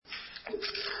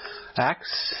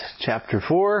Acts chapter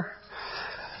 4,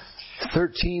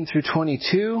 13 through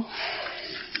 22.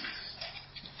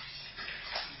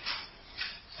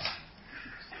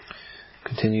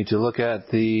 Continue to look at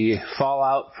the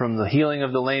fallout from the healing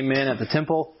of the lame man at the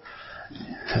temple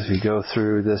as we go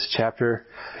through this chapter.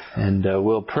 And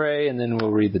we'll pray and then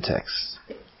we'll read the text.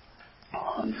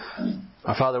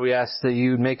 Our Father, we ask that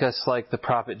you make us like the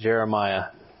prophet Jeremiah,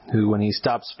 who when he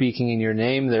stopped speaking in your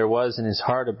name, there was in his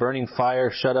heart a burning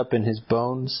fire shut up in his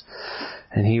bones,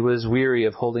 and he was weary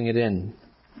of holding it in.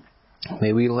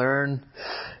 May we learn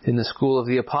in the school of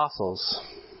the apostles.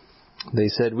 They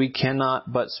said, we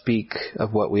cannot but speak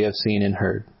of what we have seen and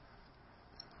heard.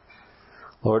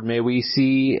 Lord, may we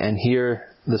see and hear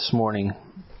this morning.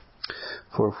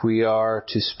 For if we are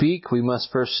to speak, we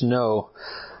must first know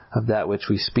of that which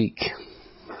we speak.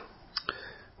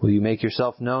 Will you make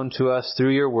yourself known to us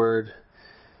through your word,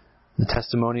 the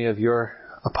testimony of your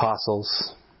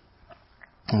apostles,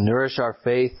 and nourish our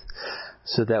faith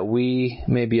so that we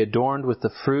may be adorned with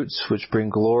the fruits which bring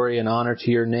glory and honor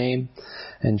to your name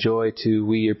and joy to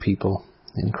we your people.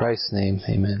 In Christ's name,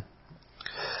 amen.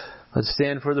 Let's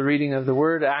stand for the reading of the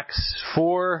word, Acts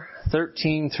 4,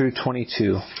 13 through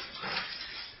 22.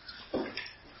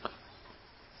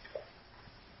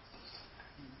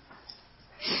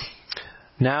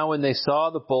 Now when they saw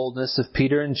the boldness of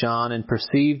Peter and John and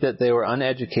perceived that they were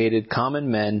uneducated, common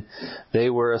men,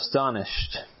 they were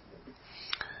astonished.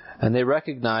 And they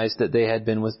recognized that they had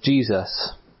been with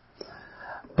Jesus.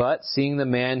 But seeing the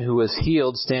man who was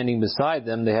healed standing beside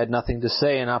them, they had nothing to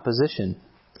say in opposition.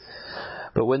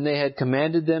 But when they had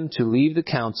commanded them to leave the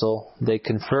council, they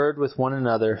conferred with one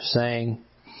another, saying,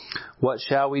 "What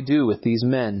shall we do with these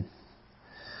men?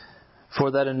 For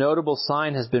that a notable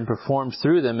sign has been performed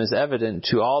through them is evident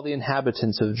to all the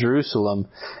inhabitants of Jerusalem,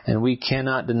 and we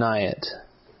cannot deny it.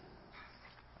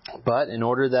 But in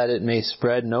order that it may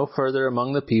spread no further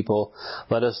among the people,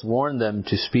 let us warn them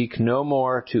to speak no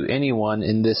more to anyone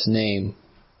in this name."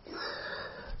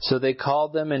 So they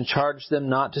called them and charged them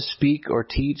not to speak or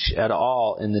teach at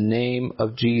all in the name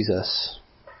of Jesus.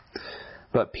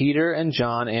 But Peter and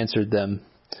John answered them,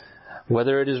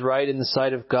 "Whether it is right in the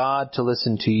sight of God to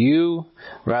listen to you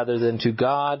rather than to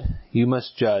God, you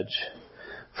must judge.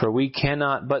 For we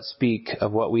cannot but speak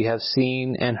of what we have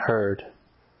seen and heard."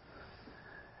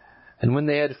 And when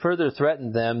they had further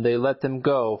threatened them, they let them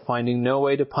go, finding no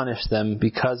way to punish them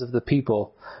because of the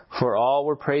people, for all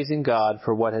were praising God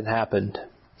for what had happened.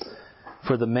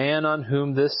 For the man on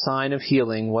whom this sign of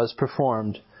healing was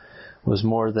performed was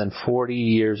more than 40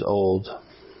 years old.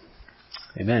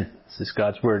 Amen. This is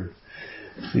God's word.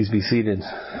 Please be seated.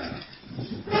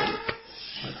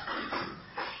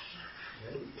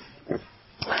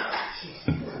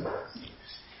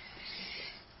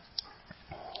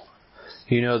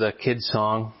 You know the kid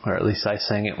song, or at least I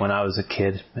sang it when I was a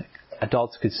kid.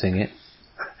 Adults could sing it.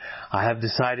 I have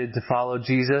decided to follow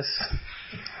Jesus.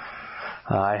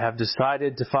 I have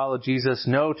decided to follow Jesus.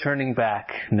 No turning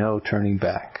back. No turning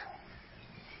back.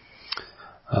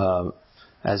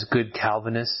 As good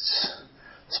Calvinists,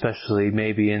 especially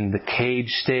maybe in the cage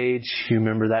stage. You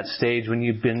remember that stage when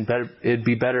you've been better, it'd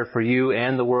be better for you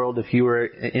and the world if you were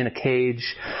in a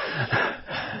cage.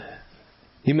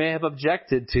 You may have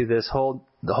objected to the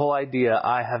whole idea,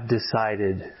 I have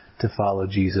decided to follow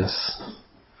Jesus.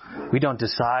 We don't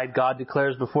decide. God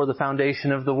declares before the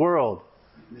foundation of the world.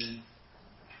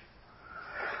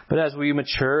 But as we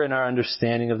mature in our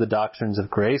understanding of the doctrines of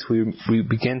grace, we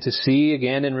begin to see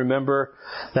again and remember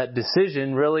that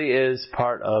decision really is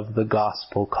part of the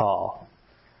gospel call.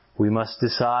 We must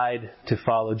decide to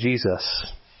follow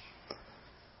Jesus.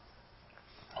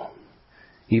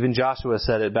 Even Joshua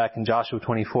said it back in Joshua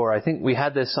 24. I think we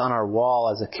had this on our wall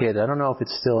as a kid. I don't know if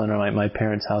it's still in my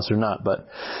parents' house or not, but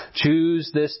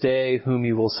choose this day whom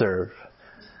you will serve.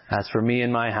 As for me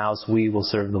and my house, we will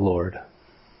serve the Lord.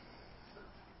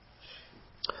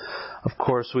 Of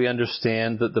course, we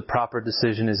understand that the proper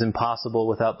decision is impossible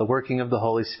without the working of the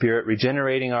Holy Spirit,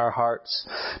 regenerating our hearts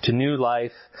to new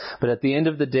life. But at the end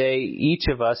of the day, each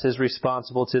of us is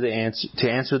responsible to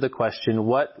answer the question,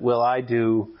 what will I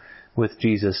do with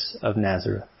Jesus of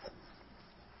Nazareth?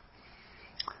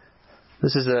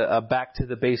 This is a back to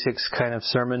the basics kind of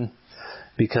sermon,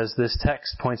 because this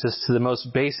text points us to the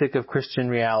most basic of Christian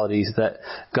realities, that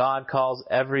God calls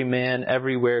every man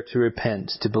everywhere to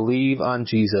repent, to believe on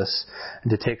Jesus, and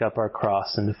to take up our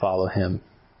cross and to follow Him.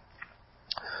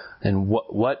 And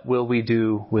what will we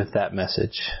do with that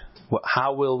message?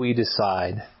 How will we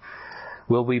decide?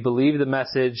 Will we believe the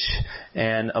message,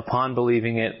 and upon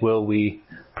believing it, will we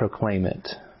proclaim it?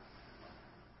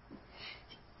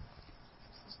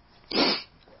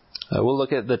 We'll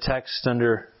look at the text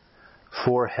under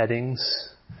 4 headings,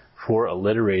 4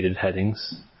 alliterated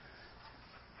headings.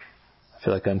 I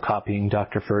feel like I'm copying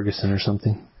Dr. Ferguson or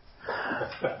something.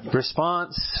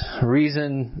 Response,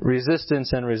 reason,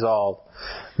 resistance, and resolve.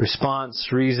 Response,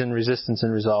 reason, resistance,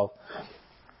 and resolve.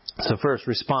 So first,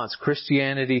 response.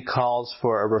 Christianity calls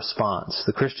for a response.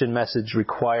 The Christian message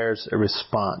requires a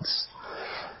response.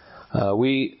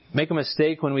 We make a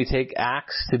mistake when we take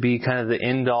Acts to be kind of the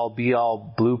end-all,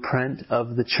 be-all blueprint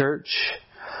of the church,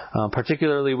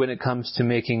 particularly when it comes to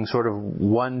making sort of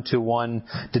one-to-one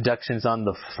deductions on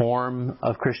the form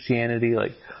of Christianity,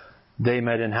 like they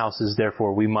met in houses,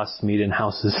 therefore we must meet in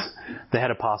houses. They had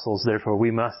apostles, therefore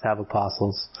we must have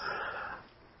apostles.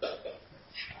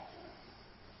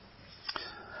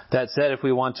 That said, if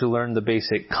we want to learn the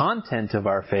basic content of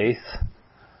our faith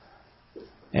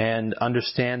and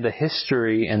understand the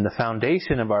history and the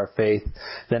foundation of our faith,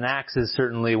 then Acts is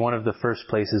certainly one of the first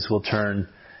places we'll turn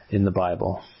in the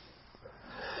Bible.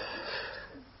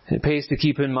 It pays to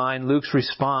keep in mind Luke's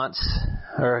response,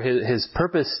 or his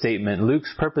purpose statement,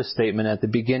 Luke's purpose statement at the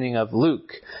beginning of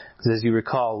Luke. Because as you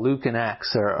recall, Luke and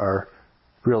Acts are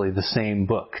really the same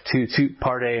book.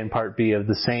 Part A and Part B of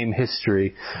the same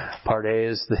history. Part A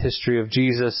is the history of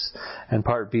Jesus, and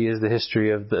Part B is the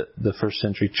history of the first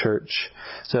century church.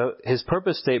 So his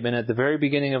purpose statement at the very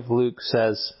beginning of Luke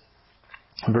says,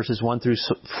 verses 1 through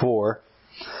 4,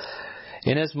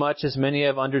 "Inasmuch as many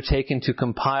have undertaken to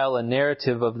compile a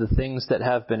narrative of the things that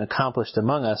have been accomplished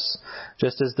among us,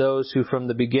 just as those who from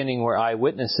the beginning were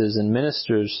eyewitnesses and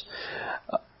ministers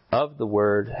of the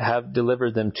word have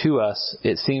delivered them to us,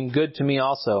 it seemed good to me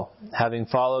also, having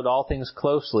followed all things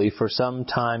closely for some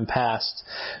time past,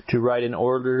 to write an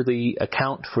orderly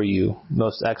account for you,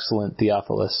 most excellent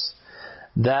Theophilus,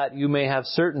 that you may have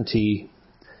certainty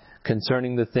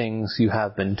concerning the things you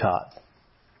have been taught."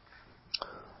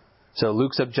 So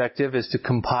Luke's objective is to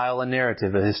compile a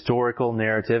narrative, a historical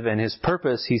narrative, and his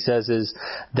purpose, he says, is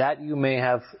that you may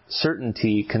have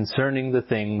certainty concerning the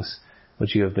things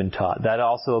which you have been taught. That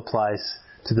also applies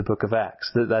to the book of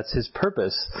Acts. That's his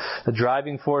purpose. The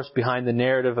driving force behind the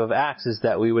narrative of Acts is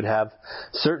that we would have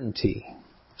certainty.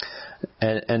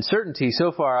 And certainty,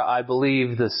 so far, I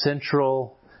believe the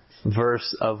central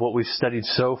verse of what we've studied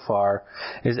so far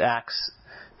is Acts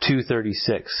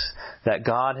 2:36, that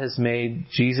God has made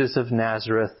Jesus of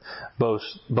Nazareth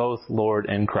both Lord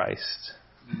and Christ.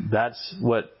 That's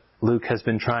what Luke has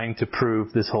been trying to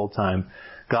prove this whole time.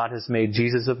 God has made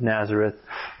Jesus of Nazareth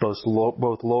both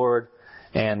Lord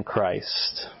and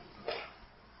Christ.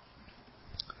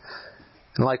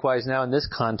 And likewise, now in this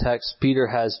context, Peter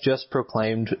has just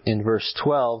proclaimed in verse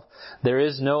 12, "There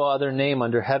is no other name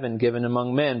under heaven given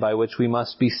among men by which we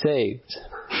must be saved."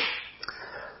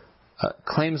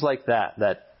 Claims like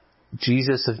that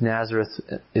Jesus of Nazareth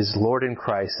is Lord in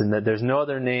Christ and that there's no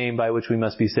other name by which we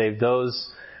must be saved,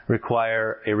 those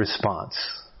require a response.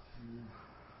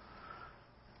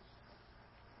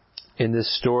 In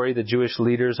this story, the Jewish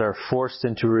leaders are forced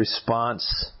into a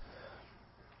response.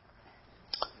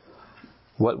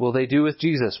 What will they do with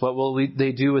Jesus? What will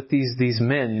they do with these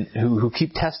men who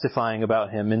keep testifying about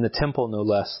him in the temple, no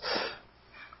less?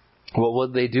 What will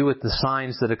they do with the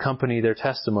signs that accompany their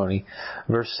testimony?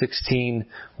 Verse 16,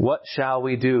 "What shall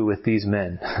we do with these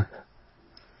men?"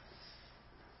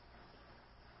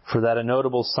 For that a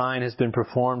notable sign has been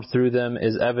performed through them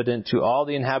is evident to all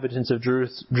the inhabitants of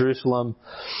Jerusalem,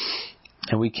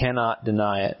 and we cannot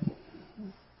deny it.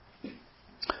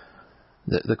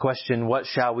 The question, what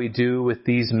shall we do with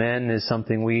these men, is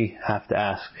something we have to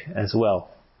ask as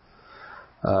well.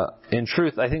 In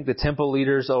truth, I think the temple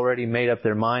leaders already made up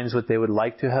their minds what they would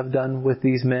like to have done with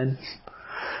these men.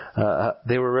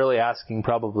 They were really asking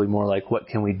probably more like, what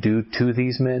can we do to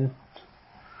these men?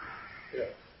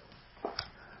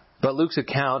 But Luke's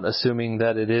account, assuming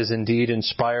that it is indeed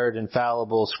inspired,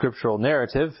 infallible, scriptural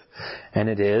narrative, and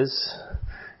it is,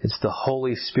 it's the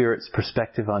Holy Spirit's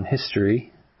perspective on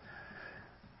history.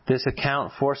 This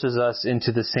account forces us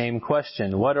into the same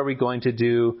question. What are we going to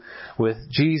do with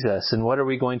Jesus? And what are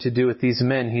we going to do with these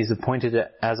men he's appointed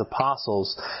as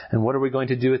apostles? And what are we going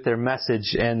to do with their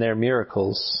message and their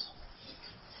miracles?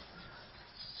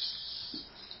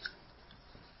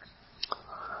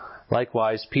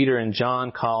 Likewise, Peter and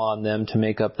John call on them to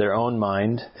make up their own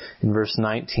mind in verse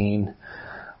 19.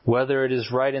 Whether it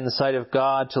is right in the sight of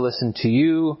God to listen to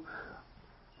you,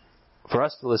 for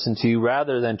us to listen to you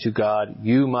rather than to God,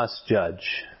 you must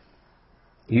judge.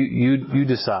 You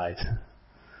decide.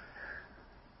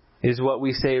 Is what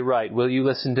we say right? Will you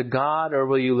listen to God, or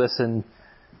will you listen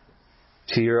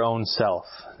to your own self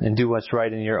and do what's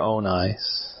right in your own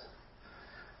eyes?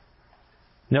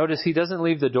 Notice he doesn't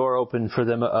leave the door open for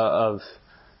them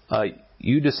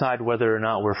you decide whether or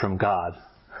not we're from God.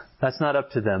 That's not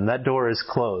up to them. That door is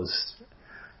closed.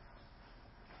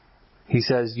 He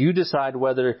says, you decide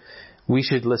whether we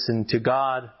should listen to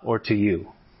God or to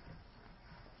you.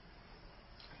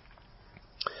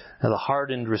 Now, the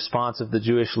hardened response of the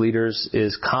Jewish leaders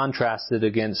is contrasted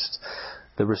against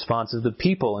the response of the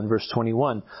people in verse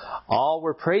 21. All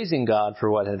were praising God for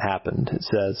what had happened, it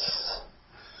says.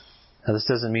 Now, this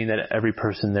doesn't mean that every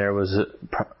person there was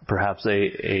perhaps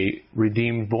a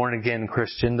redeemed, born-again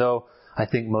Christian, though I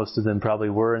think most of them probably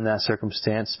were in that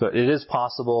circumstance. But it is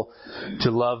possible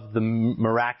to love the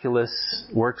miraculous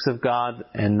works of God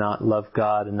and not love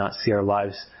God and not see our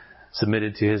lives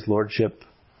submitted to His Lordship.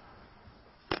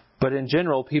 But in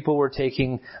general, people were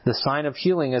taking the sign of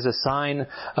healing as a sign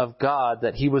of God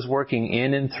that He was working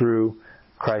in and through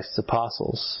Christ's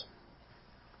apostles.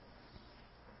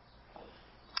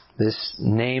 This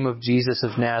name of Jesus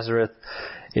of Nazareth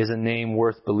is a name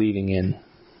worth believing in.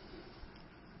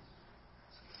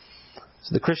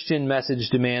 So the Christian message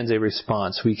demands a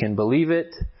response. We can believe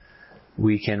it,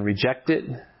 we can reject it,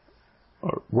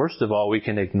 or worst of all, we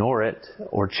can ignore it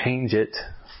or change it.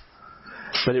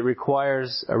 But it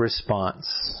requires a response.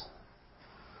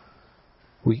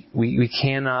 We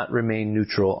cannot remain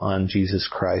neutral on Jesus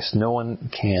Christ. No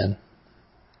one can.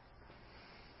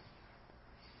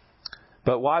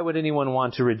 But why would anyone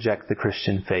want to reject the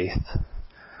Christian faith?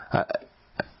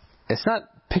 It's not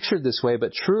pictured this way,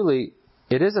 but truly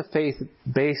it is a faith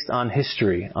based on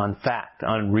history, on fact,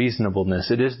 on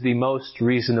reasonableness. It is the most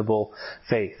reasonable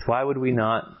faith. Why would we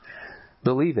not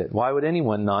believe it? Why would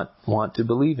anyone not want to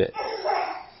believe it?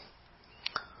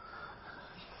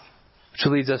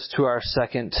 Which leads us to our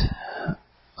second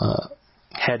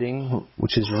heading,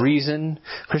 which is reason.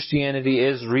 Christianity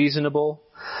is reasonable.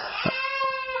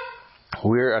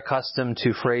 We're accustomed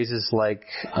to phrases like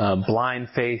blind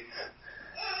faith,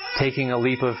 taking a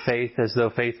leap of faith, as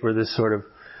though faith were this sort of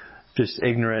just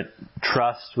ignorant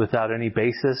trust without any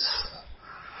basis.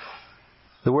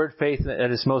 The word faith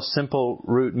at its most simple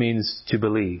root means to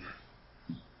believe.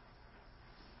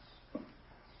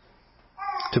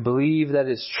 To believe that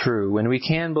it's true. And we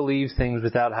can believe things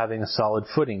without having a solid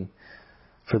footing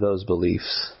for those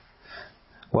beliefs.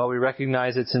 While we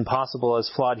recognize it's impossible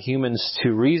as flawed humans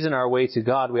to reason our way to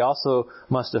God, we also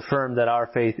must affirm that our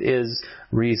faith is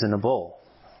reasonable.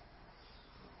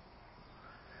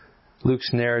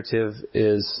 Luke's narrative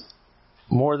is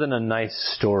more than a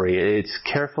nice story. It's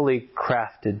carefully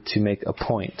crafted to make a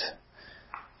point.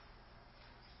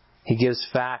 He gives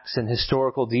facts and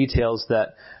historical details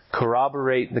that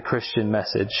corroborate the Christian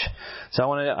message. So I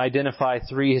want to identify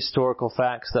 3 historical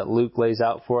facts that Luke lays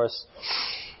out for us.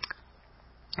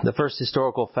 The first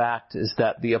historical fact is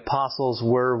that the apostles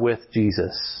were with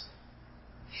Jesus.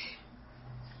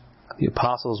 The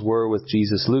apostles were with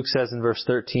Jesus. Luke says in verse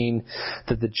 13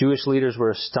 that the Jewish leaders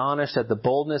were astonished at the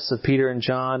boldness of Peter and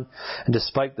John, and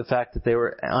despite the fact that they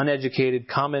were uneducated,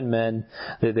 common men,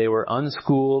 that they were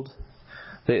unschooled,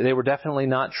 they were definitely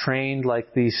not trained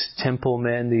like these temple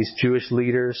men, these Jewish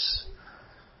leaders.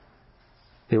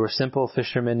 They were simple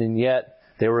fishermen, and yet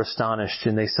they were astonished,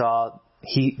 and they saw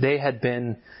they had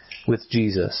been with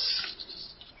Jesus.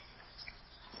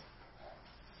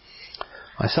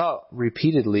 I saw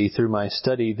repeatedly through my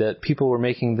study that people were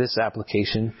making this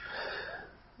application.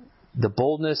 The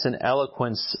boldness and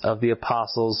eloquence of the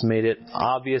apostles made it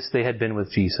obvious they had been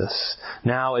with Jesus.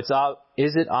 Now, is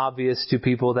it obvious to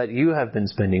people that you have been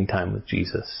spending time with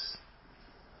Jesus?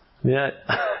 Yeah,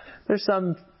 there's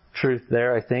some truth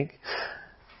there, I think.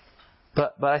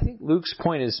 But I think Luke's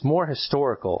point is more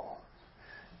historical.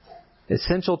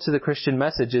 Essential to the Christian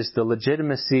message is the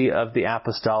legitimacy of the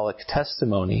apostolic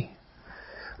testimony.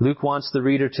 Luke wants the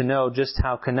reader to know just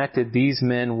how connected these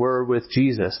men were with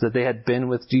Jesus, that they had been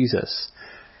with Jesus.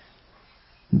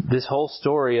 This whole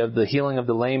story of the healing of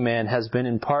the lame man has been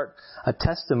in part a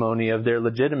testimony of their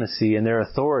legitimacy and their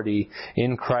authority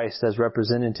in Christ as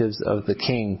representatives of the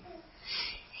King.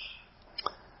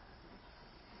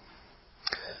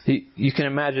 You can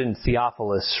imagine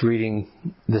Theophilus reading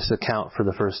this account for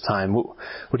the first time.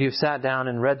 Would he have sat down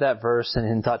and read that verse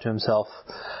and thought to himself,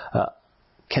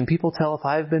 can people tell if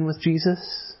I've been with Jesus?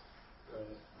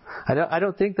 I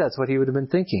don't think that's what he would have been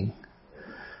thinking.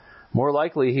 More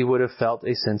likely, he would have felt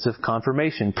a sense of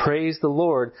confirmation. Praise the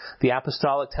Lord, the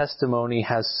apostolic testimony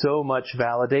has so much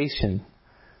validation.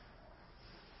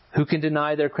 Who can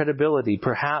deny their credibility?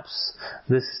 Perhaps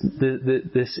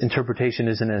this interpretation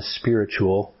isn't as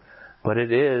spiritual, but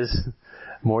it is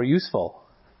more useful.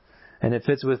 And it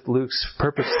fits with Luke's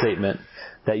purpose statement,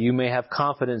 that you may have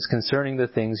confidence concerning the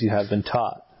things you have been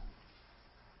taught.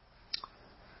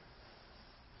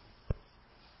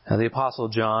 Now, the Apostle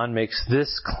John makes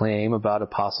this claim about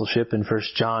apostleship in 1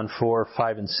 John 4,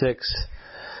 5, and 6.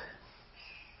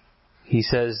 He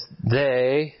says,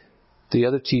 they, the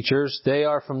other teachers, they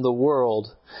are from the world.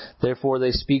 Therefore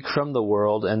they speak from the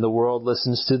world, and the world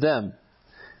listens to them.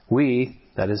 We,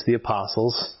 that is the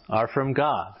apostles, are from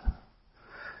God.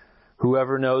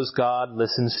 Whoever knows God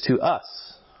listens to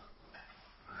us.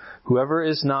 Whoever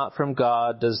is not from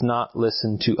God does not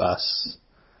listen to us.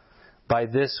 By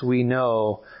this we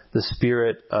know the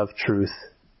spirit of truth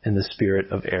and the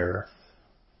spirit of error.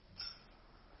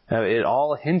 Now, it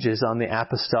all hinges on the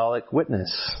apostolic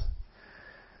witness.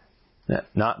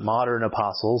 Not modern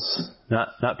apostles,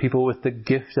 not people with the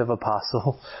gift of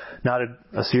apostle, not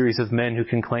a series of men who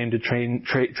can claim to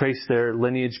trace their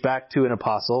lineage back to an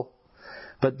apostle,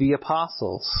 but the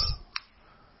apostles.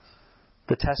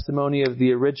 The testimony of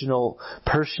the original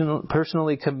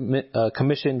personally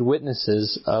commissioned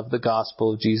witnesses of the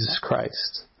gospel of Jesus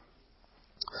Christ.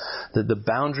 That the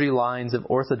boundary lines of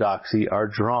orthodoxy are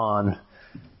drawn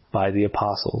by the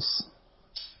apostles.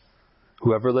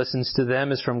 Whoever listens to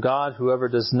them is from God. Whoever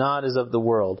does not is of the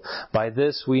world. By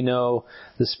this we know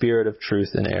the spirit of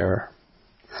truth and error.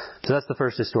 So that's the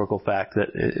first historical fact, that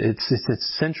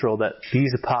it's central that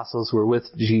these apostles were with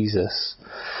Jesus.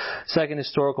 Second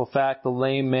historical fact, the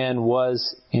lame man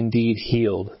was indeed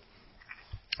healed.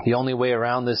 The only way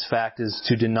around this fact is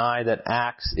to deny that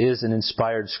Acts is an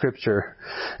inspired scripture,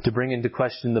 to bring into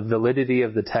question the validity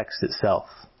of the text itself.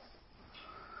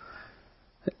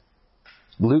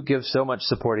 Luke gives so much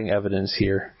supporting evidence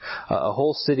here. A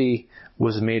whole city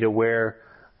was made aware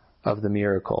of the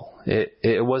miracle.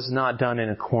 It was not done in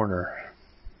a corner.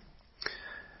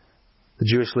 The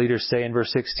Jewish leaders say in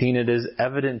verse 16, it is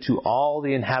evident to all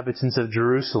the inhabitants of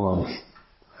Jerusalem,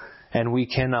 and we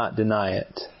cannot deny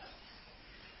it.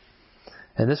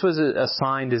 And this was a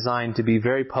sign designed to be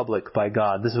very public by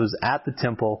God. This was at the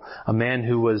temple, a man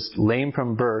who was lame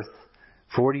from birth,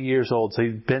 40 years old, so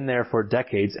he'd been there for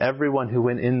decades. Everyone who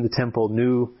went in the temple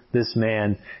knew this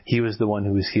man. He was the one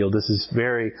who was healed. This is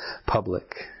very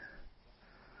public.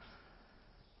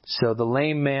 So the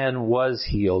lame man was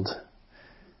healed.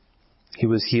 He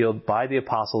was healed by the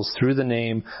apostles through the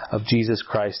name of Jesus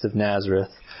Christ of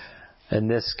Nazareth. And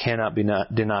this cannot be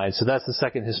denied. So that's the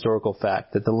second historical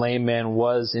fact, that the lame man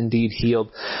was indeed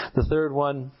healed. The third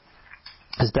one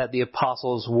is that the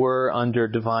apostles were under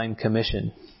divine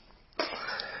commission.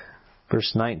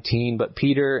 Verse 19, but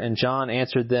Peter and John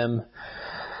answered them,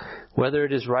 whether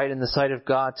it is right in the sight of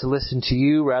God to listen to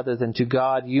you rather than to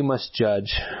God, you must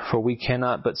judge, for we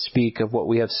cannot but speak of what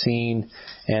we have seen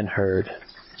and heard.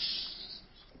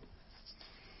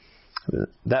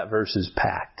 That verse is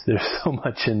packed. There's so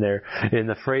much in there. In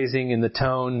the phrasing, in the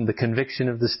tone, the conviction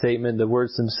of the statement, the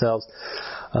words themselves.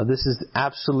 This is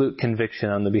absolute conviction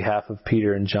on the behalf of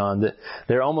Peter and John. That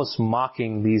they're almost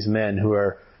mocking these men who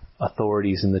are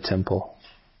authorities in the temple.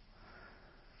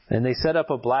 And they set up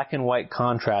a black and white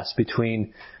contrast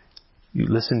between you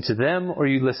listen to them or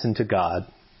you listen to God.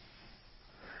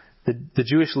 The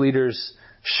Jewish leaders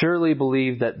surely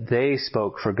believed that they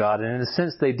spoke for God, and in a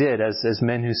sense they did, as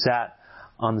men who sat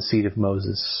on the seat of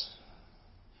Moses.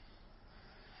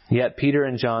 Yet Peter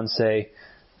and John say,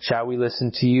 shall we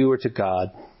listen to you or to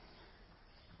God?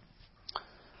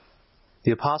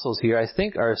 The apostles here, I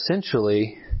think, are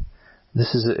essentially,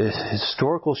 this is a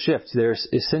historical shift. They're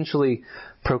essentially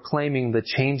proclaiming the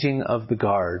changing of the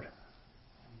guard.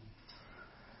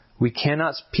 We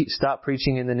cannot stop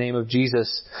preaching in the name of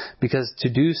Jesus, because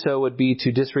to do so would be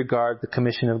to disregard the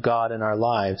commission of God in our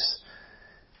lives.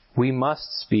 We must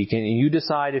speak, and you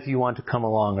decide if you want to come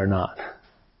along or not.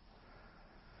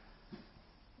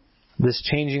 This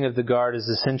changing of the guard is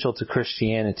essential to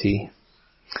Christianity.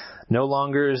 No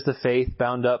longer is the faith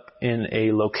bound up in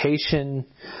a location,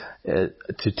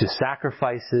 to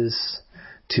sacrifices,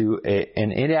 to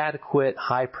an inadequate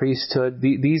high priesthood.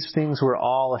 These things were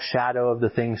all a shadow of the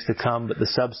things to come, but the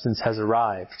substance has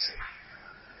arrived.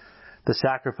 The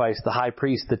sacrifice, the high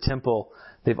priest, the temple,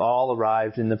 they've all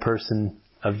arrived in the person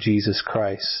of Jesus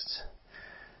Christ.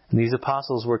 And these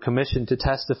apostles were commissioned to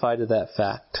testify to that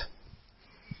fact.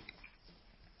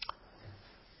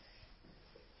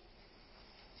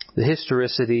 The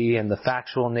historicity and the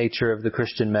factual nature of the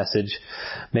Christian message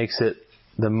makes it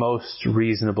the most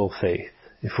reasonable faith.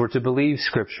 If we're to believe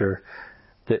Scripture,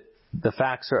 that the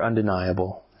facts are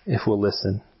undeniable if we'll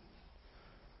listen.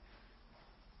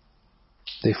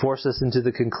 They force us into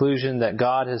the conclusion that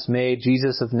God has made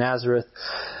Jesus of Nazareth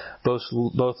both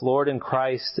Lord and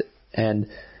Christ, and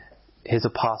His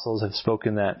apostles have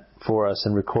spoken that for us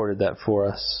and recorded that for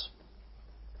us.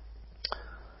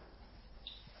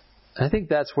 I think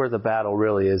that's where the battle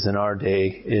really is in our day,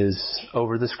 is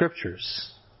over the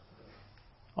Scriptures.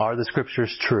 Are the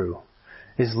Scriptures true?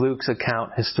 Is Luke's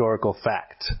account historical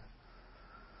fact?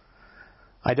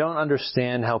 I don't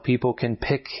understand how people can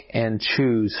pick and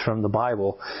choose from the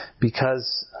Bible,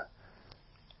 because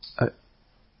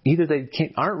either they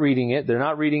aren't reading it, they're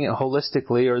not reading it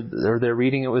holistically, or they're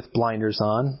reading it with blinders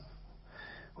on,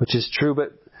 which is true,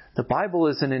 but the Bible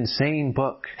is an insane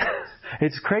book.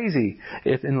 It's crazy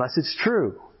unless it's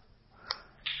true.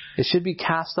 It should be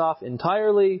cast off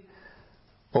entirely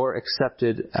or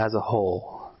accepted as a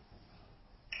whole.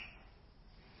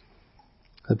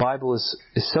 The Bible is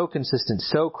so consistent,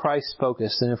 so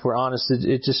Christ-focused, and if we're honest,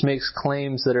 it just makes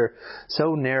claims that are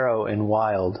so narrow and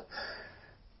wild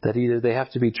that either they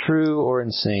have to be true or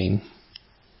insane.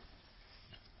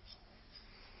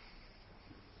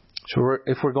 So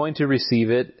if we're going to receive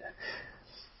it,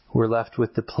 we're left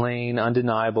with the plain,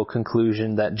 undeniable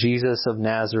conclusion that Jesus of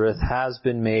Nazareth has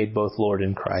been made both Lord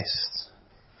and Christ.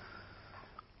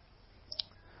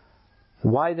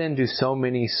 Why then do so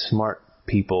many smart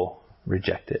people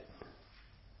reject it?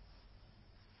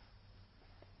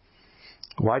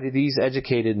 Why do these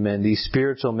educated men, these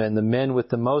spiritual men, the men with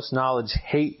the most knowledge,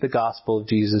 hate the gospel of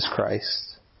Jesus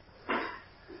Christ?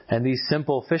 And these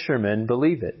simple fishermen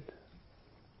believe it?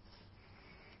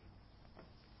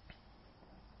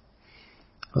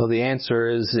 Well, the answer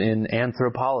is in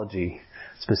anthropology,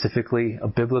 specifically a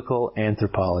biblical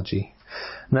anthropology.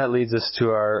 And that leads us to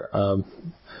our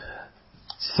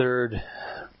third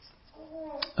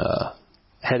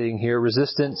heading here,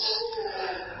 resistance.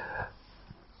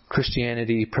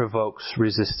 Christianity provokes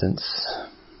resistance.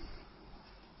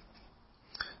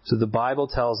 So the Bible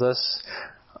tells us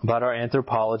about our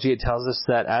anthropology. It tells us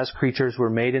that as creatures we're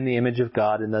made in the image of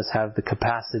God and thus have the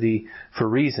capacity for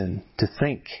reason, to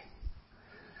think.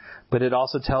 But it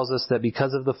also tells us that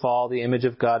because of the fall, the image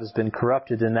of God has been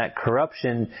corrupted, and that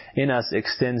corruption in us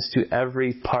extends to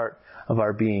every part of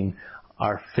our being.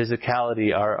 Our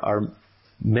physicality, our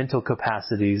mental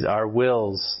capacities, our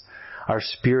wills, our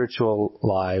spiritual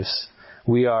lives.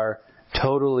 We are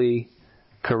totally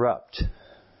corrupt.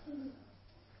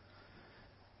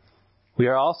 We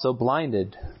are also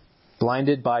blinded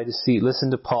by deceit.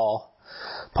 Listen to Paul.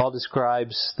 Paul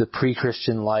describes the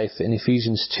pre-Christian life in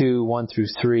Ephesians 2, 1 through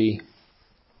 3.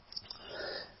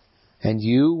 And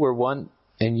you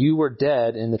were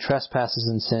dead in the trespasses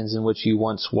and sins in which you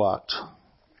once walked,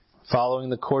 following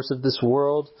the course of this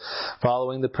world,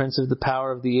 following the prince of the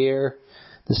power of the air,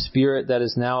 the spirit that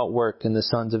is now at work in the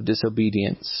sons of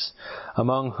disobedience,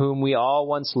 among whom we all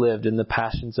once lived in the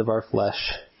passions of our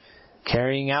flesh,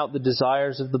 carrying out the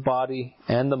desires of the body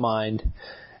and the mind,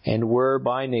 and were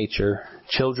by nature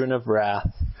children of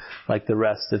wrath like the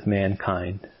rest of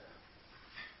mankind.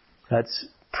 That's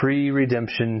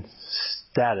pre-redemption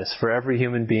status for every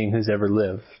human being who's ever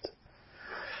lived.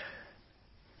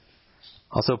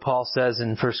 Also, Paul says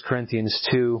in 1 Corinthians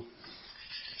 2,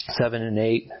 7 and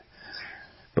 8,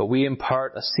 but we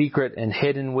impart a secret and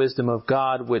hidden wisdom of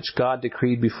God, which God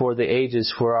decreed before the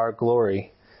ages for our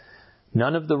glory.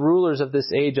 None of the rulers of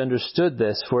this age understood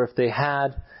this, for if they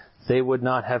had, they would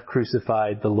not have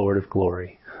crucified the Lord of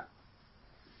glory.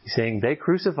 He's saying they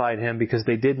crucified him because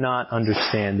they did not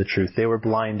understand the truth. They were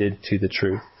blinded to the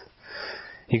truth.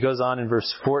 He goes on in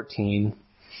verse 14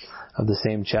 of the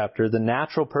same chapter, the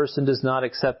natural person does not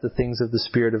accept the things of the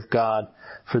Spirit of God,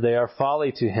 for they are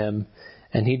folly to him,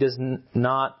 and he is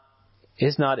not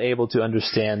able to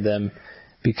understand them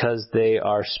because they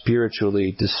are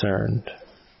spiritually discerned.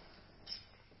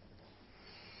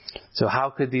 So how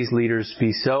could these leaders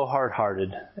be so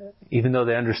hard-hearted, even though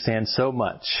they understand so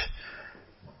much?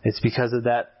 It's because of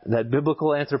that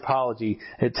biblical anthropology.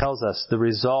 It tells us the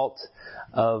result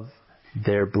of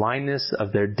their blindness,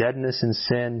 of their deadness in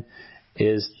sin,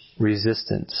 is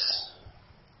resistance.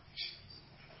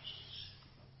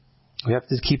 We have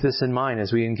to keep this in mind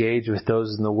as we engage with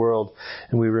those in the world,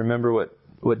 and we remember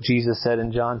what Jesus said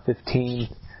in John 15,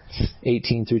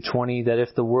 18 through 20, that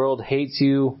if the world hates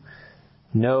you,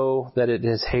 know that it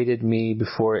has hated me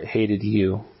before it hated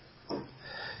you.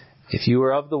 If you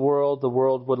were of the world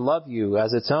would love you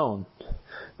as its own.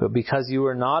 But because you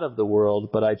are not of the world,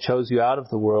 but I chose you out of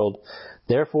the world,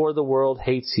 therefore the world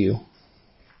hates you.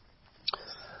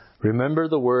 Remember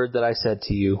the word that I said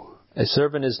to you, a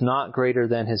servant is not greater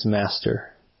than his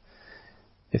master.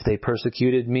 If they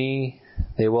persecuted me,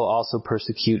 they will also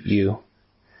persecute you.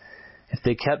 If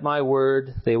they kept my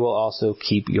word, they will also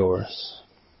keep yours.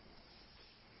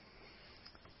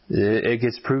 It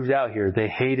gets proved out here. They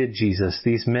hated Jesus.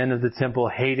 These men of the temple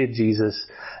hated Jesus,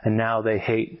 and now they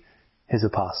hate his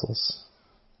apostles.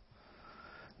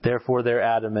 Therefore they're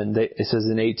adamant. It says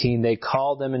in 18, they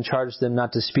called them and charged them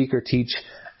not to speak or teach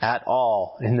at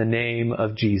all in the name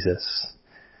of Jesus.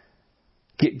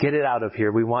 Get it out of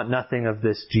here. We want nothing of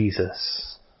this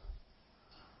Jesus.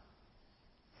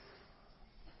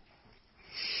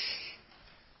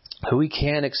 We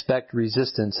can expect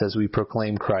resistance as we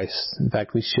proclaim Christ. In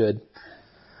fact, we should.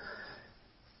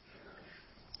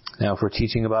 Now, if we're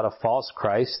teaching about a false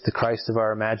Christ, the Christ of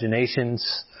our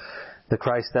imaginations, the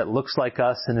Christ that looks like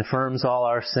us and affirms all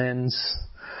our sins,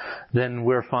 then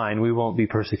we're fine. We won't be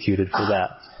persecuted for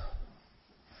that.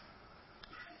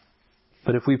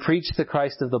 But if we preach the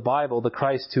Christ of the Bible, the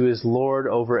Christ who is Lord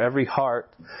over every heart,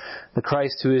 the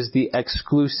Christ who is the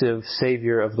exclusive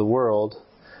Savior of the world,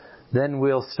 then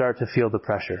we'll start to feel the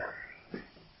pressure.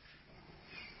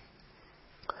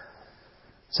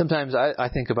 Sometimes I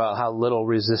think about how little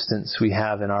resistance we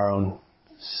have in our own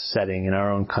setting, in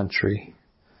our own country.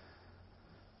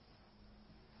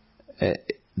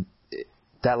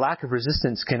 That lack of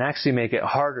resistance can actually make it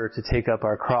harder to take up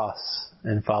our cross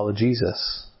and follow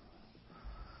Jesus.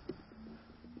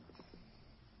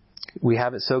 We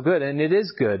have it so good, and it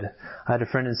is good. I had a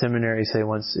friend in seminary say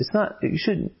once, you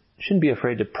shouldn't be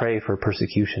afraid to pray for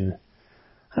persecution.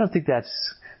 I don't think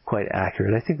that's quite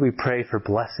accurate. I think we pray for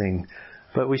blessing,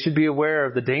 but we should be aware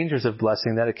of the dangers of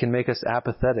blessing, that it can make us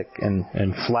apathetic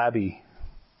and flabby.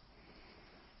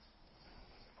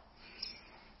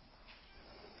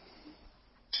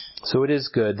 So it is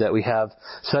good that we have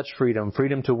such freedom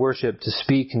to worship, to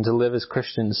speak, and to live as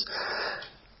Christians.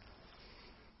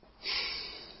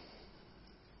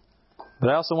 But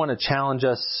I also want to challenge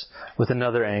us with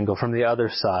another angle, from the other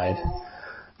side,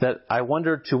 that I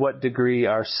wonder to what degree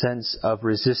our sense of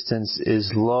resistance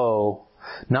is low,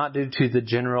 not due to the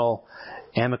general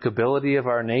amicability of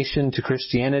our nation to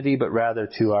Christianity, but rather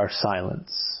to our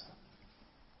silence.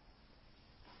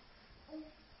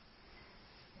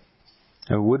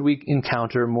 Or would we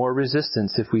encounter more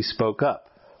resistance if we spoke up?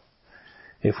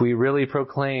 If we really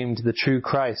proclaimed the true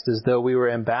Christ as though we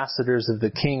were ambassadors of the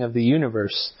King of the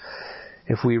universe?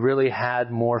 If we really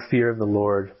had more fear of the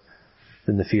Lord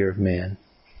than the fear of man?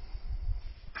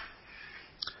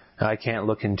 Now, I can't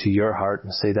look into your heart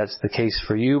and say that's the case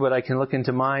for you, but I can look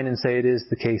into mine and say it is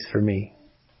the case for me.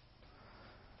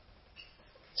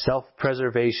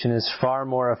 Self-preservation is far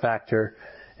more a factor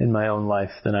in my own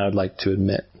life than I would like to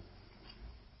admit.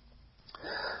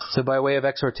 So by way of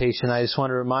exhortation, I just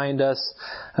want to remind us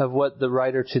of what the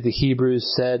writer to the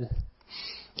Hebrews said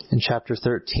in chapter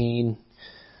 13.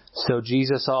 So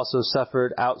Jesus also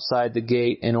suffered outside the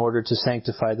gate in order to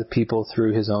sanctify the people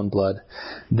through his own blood.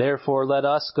 Therefore, let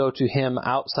us go to him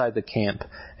outside the camp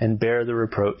and bear the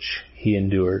reproach he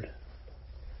endured.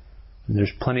 And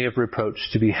there's plenty of reproach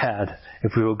to be had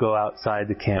if we will go outside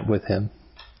the camp with him.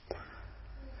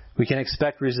 We can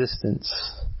expect resistance,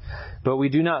 but we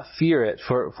do not fear it.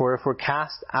 For if we're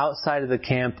cast outside of the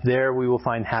camp, there we will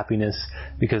find happiness,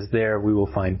 because there we will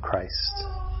find Christ.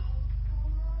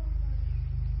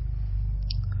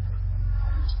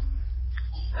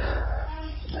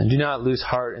 And do not lose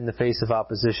heart in the face of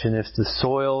opposition. If the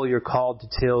soil you're called to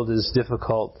till is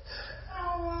difficult,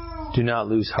 do not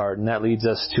lose heart. And that leads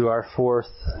us to our fourth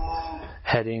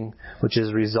heading, which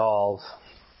is resolve.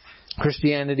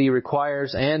 Christianity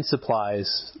requires and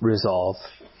supplies resolve.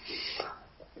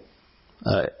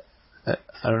 I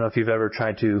don't know if you've ever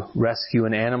tried to rescue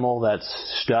an animal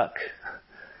that's stuck.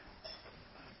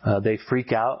 They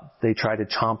freak out. They try to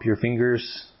chomp your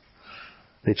fingers.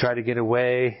 They try to get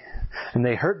away. And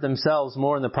they hurt themselves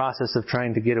more in the process of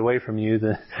trying to get away from you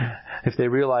than if they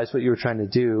realize what you were trying to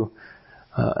do.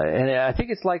 And I think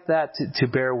it's like that to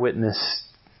bear witness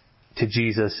to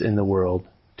Jesus in the world,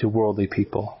 to worldly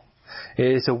people.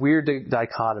 It's a weird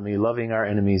dichotomy, loving our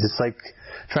enemies. It's like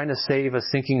trying to save a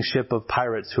sinking ship of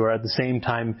pirates who are at the same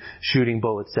time shooting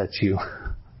bullets at you.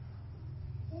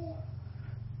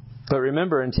 But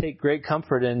remember and take great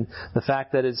comfort in the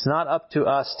fact that it's not up to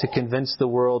us to convince the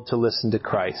world to listen to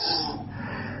Christ.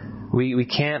 We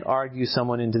can't argue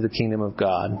someone into the kingdom of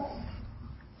God.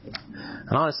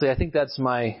 And honestly, I think that's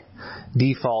my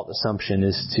default assumption,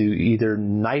 is to either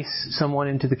nice someone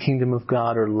into the kingdom of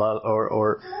God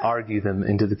or argue them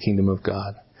into the kingdom of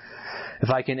God. If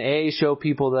I can A, show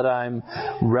people that I'm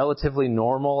relatively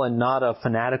normal and not a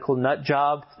fanatical nut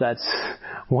job, that's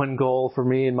one goal for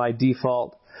me and my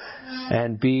default.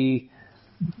 And B,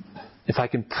 if I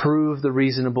can prove the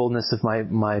reasonableness of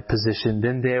my position,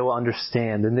 then they will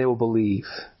understand, then they will believe.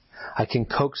 I can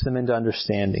coax them into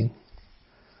understanding.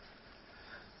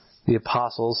 The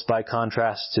apostles, by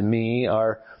contrast to me,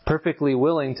 are perfectly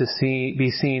willing to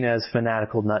be seen as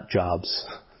fanatical nut jobs.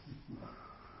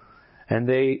 And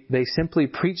they simply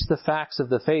preach the facts of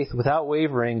the faith without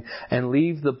wavering and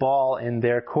leave the ball in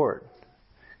their court.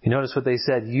 You notice what they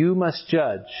said, you must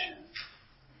judge.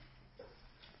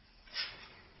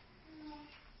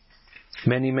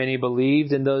 Many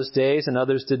believed in those days and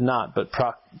others did not, but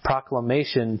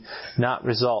proclamation, not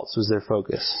results, was their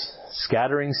focus.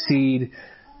 Scattering seed,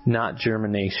 not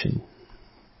germination.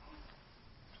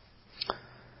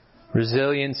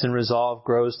 Resilience and resolve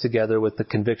grows together with the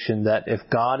conviction that if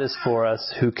God is for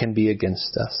us, who can be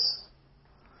against us?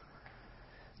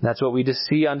 And that's what we just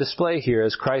see on display here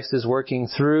as Christ is working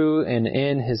through and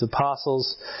in His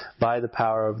apostles by the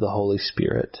power of the Holy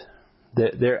Spirit.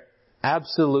 They're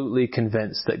absolutely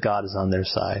convinced that God is on their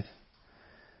side.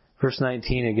 Verse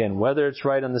 19 again, whether it's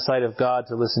right on the side of God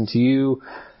to listen to you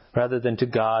rather than to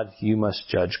God, you must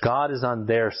judge. God is on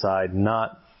their side,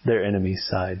 not their enemy's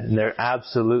side. And they're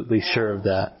absolutely sure of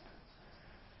that.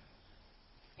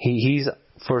 He's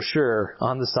for sure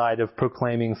on the side of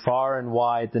proclaiming far and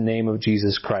wide the name of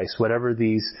Jesus Christ, whatever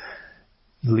these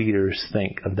leaders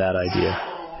think of that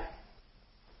idea.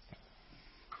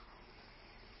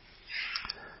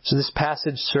 So this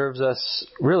passage serves us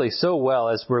really so well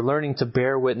as we're learning to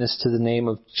bear witness to the name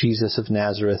of Jesus of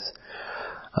Nazareth.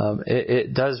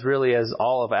 It does really, as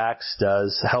all of Acts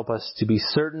does, help us to be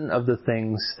certain of the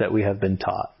things that we have been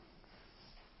taught.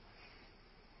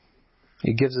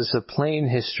 It gives us a plain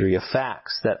history of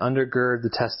facts that undergird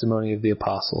the testimony of the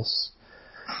apostles.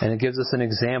 And it gives us an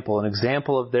example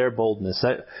of their boldness.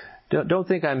 Don't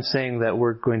think I'm saying that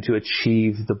we're going to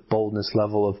achieve the boldness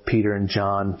level of Peter and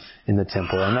John in the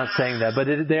temple. I'm not saying that, but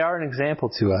they are an example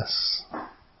to us.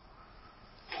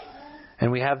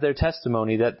 And we have their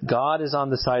testimony that God is on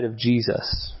the side of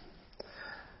Jesus.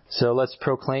 So let's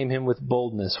proclaim Him with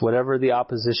boldness, whatever the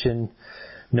opposition,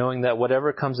 knowing that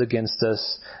whatever comes against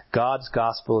us, God's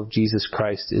gospel of Jesus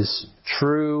Christ is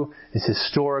true, it's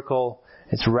historical,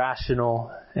 it's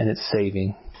rational, and it's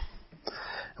saving.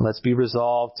 And let's be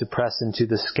resolved to press into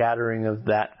the scattering of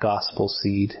that gospel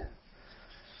seed.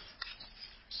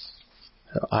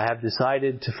 So I have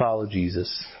decided to follow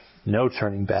Jesus. No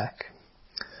turning back.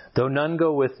 Though none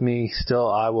go with me,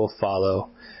 still I will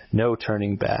follow. No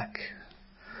turning back.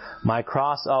 My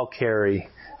cross I'll carry,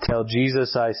 till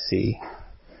Jesus I see.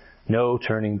 No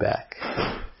turning back.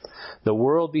 The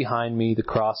world behind me, the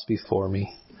cross before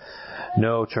me.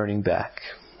 No turning back.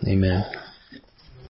 Amen.